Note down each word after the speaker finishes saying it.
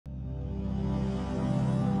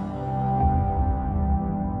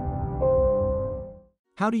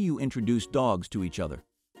How do you introduce dogs to each other?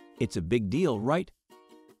 It's a big deal, right?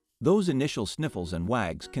 Those initial sniffles and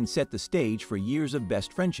wags can set the stage for years of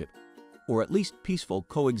best friendship, or at least peaceful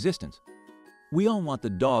coexistence. We all want the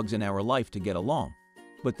dogs in our life to get along,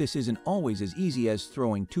 but this isn't always as easy as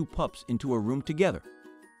throwing two pups into a room together.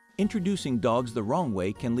 Introducing dogs the wrong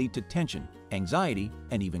way can lead to tension, anxiety,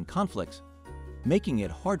 and even conflicts, making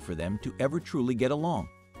it hard for them to ever truly get along.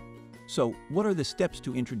 So, what are the steps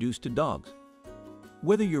to introduce to dogs?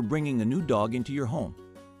 Whether you're bringing a new dog into your home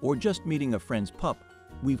or just meeting a friend's pup,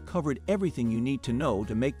 we've covered everything you need to know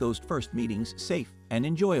to make those first meetings safe and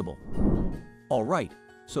enjoyable. Alright,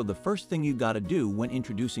 so the first thing you gotta do when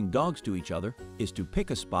introducing dogs to each other is to pick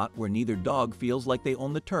a spot where neither dog feels like they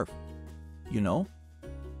own the turf. You know?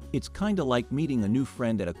 It's kinda like meeting a new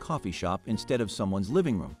friend at a coffee shop instead of someone's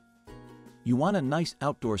living room. You want a nice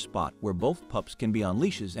outdoor spot where both pups can be on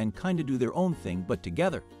leashes and kinda do their own thing but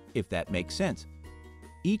together, if that makes sense.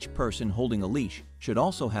 Each person holding a leash should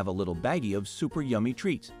also have a little baggie of super yummy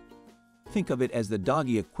treats. Think of it as the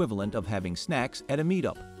doggy equivalent of having snacks at a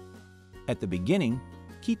meetup. At the beginning,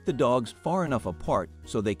 keep the dogs far enough apart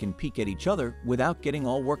so they can peek at each other without getting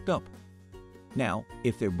all worked up. Now,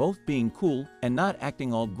 if they're both being cool and not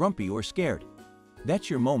acting all grumpy or scared, that's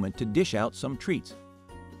your moment to dish out some treats.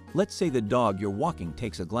 Let's say the dog you're walking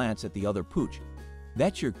takes a glance at the other pooch.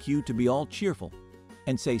 That's your cue to be all cheerful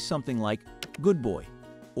and say something like, "Good boy,"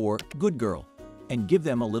 or "Good girl," and give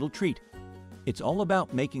them a little treat. It's all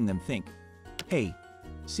about making them think, "Hey,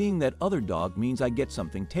 seeing that other dog means I get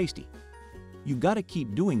something tasty." You gotta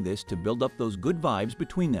keep doing this to build up those good vibes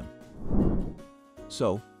between them.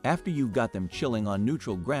 So, after you've got them chilling on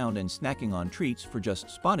neutral ground and snacking on treats for just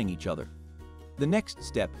spotting each other, the next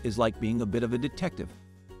step is like being a bit of a detective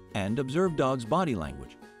and observe dogs' body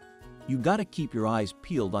language. You gotta keep your eyes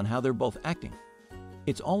peeled on how they're both acting.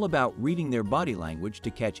 It's all about reading their body language to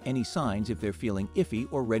catch any signs if they're feeling iffy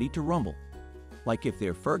or ready to rumble. Like if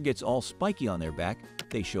their fur gets all spiky on their back,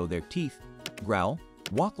 they show their teeth, growl,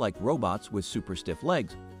 walk like robots with super stiff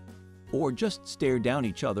legs, or just stare down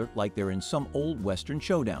each other like they're in some old Western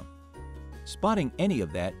showdown. Spotting any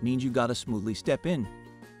of that means you gotta smoothly step in,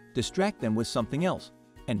 distract them with something else,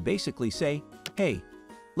 and basically say, "Hey,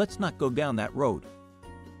 let's not go down that road."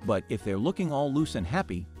 But if they're looking all loose and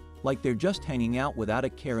happy, like they're just hanging out without a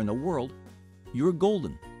care in the world, you're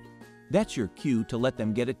golden. That's your cue to let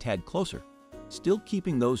them get a tad closer, still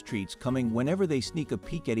keeping those treats coming whenever they sneak a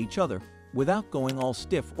peek at each other without going all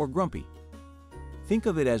stiff or grumpy. Think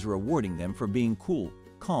of it as rewarding them for being cool,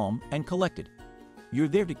 calm, and collected. You're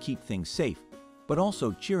there to keep things safe, but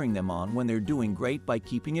also cheering them on when they're doing great by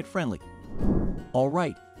keeping it friendly.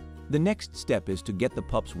 Alright, the next step is to get the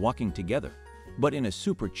pups walking together, but in a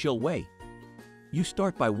super chill way. You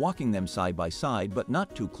start by walking them side by side, but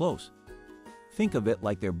not too close. Think of it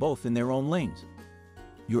like they're both in their own lanes.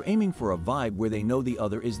 You're aiming for a vibe where they know the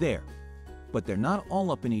other is there, but they're not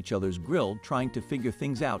all up in each other's grill trying to figure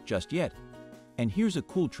things out just yet. And here's a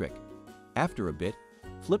cool trick. After a bit,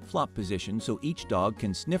 flip-flop position so each dog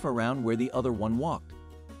can sniff around where the other one walked.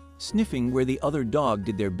 Sniffing where the other dog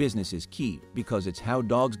did their business is key because it's how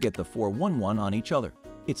dogs get the 411 on each other.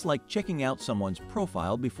 It's like checking out someone's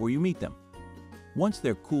profile before you meet them. Once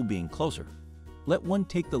they're cool being closer, let one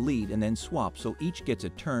take the lead and then swap so each gets a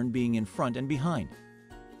turn being in front and behind.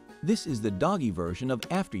 This is the doggy version of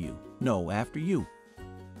after you, no after you.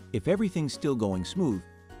 If everything's still going smooth,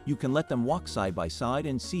 you can let them walk side by side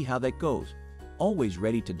and see how that goes, always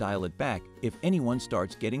ready to dial it back if anyone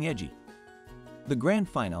starts getting edgy. The grand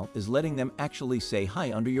final is letting them actually say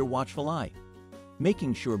hi under your watchful eye,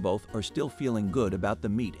 making sure both are still feeling good about the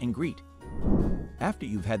meet and greet. After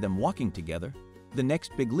you've had them walking together, the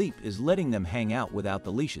next big leap is letting them hang out without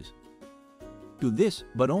the leashes. Do this,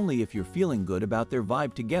 but only if you're feeling good about their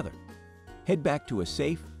vibe together. Head back to a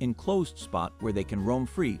safe, enclosed spot where they can roam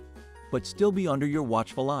free, but still be under your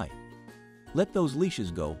watchful eye. Let those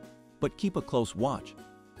leashes go, but keep a close watch.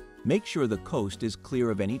 Make sure the coast is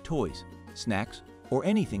clear of any toys, snacks, or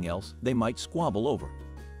anything else they might squabble over.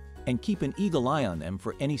 And keep an eagle eye on them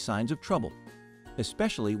for any signs of trouble,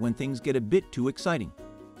 especially when things get a bit too exciting.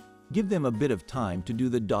 Give them a bit of time to do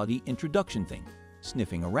the doggy introduction thing,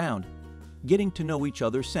 sniffing around, getting to know each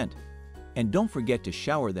other's scent, and don't forget to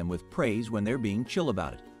shower them with praise when they're being chill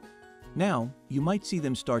about it. Now, you might see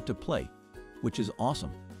them start to play, which is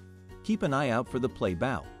awesome. Keep an eye out for the play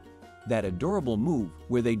bow, that adorable move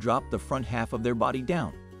where they drop the front half of their body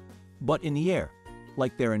down, but in the air,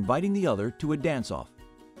 like they're inviting the other to a dance-off.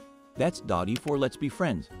 That's doggy for let's be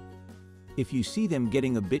friends. If you see them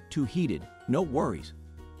getting a bit too heated, no worries.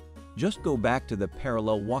 Just go back to the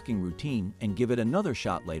parallel walking routine and give it another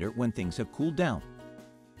shot later when things have cooled down.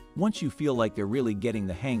 Once you feel like they're really getting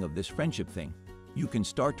the hang of this friendship thing, you can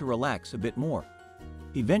start to relax a bit more.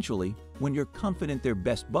 Eventually, when you're confident they're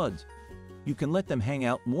best buds, you can let them hang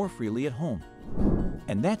out more freely at home.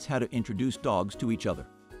 And that's how to introduce dogs to each other.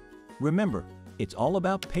 Remember, it's all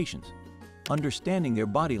about patience, understanding their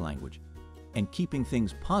body language, and keeping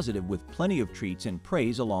things positive with plenty of treats and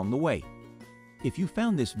praise along the way. If you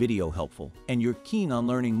found this video helpful and you're keen on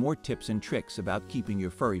learning more tips and tricks about keeping your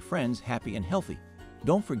furry friends happy and healthy,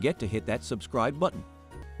 don't forget to hit that subscribe button.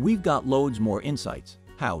 We've got loads more insights,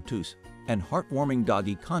 how-tos, and heartwarming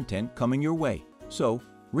doggy content coming your way, so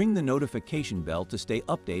ring the notification bell to stay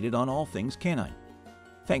updated on all things canine.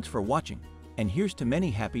 Thanks for watching, and here's to many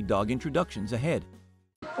happy dog introductions ahead.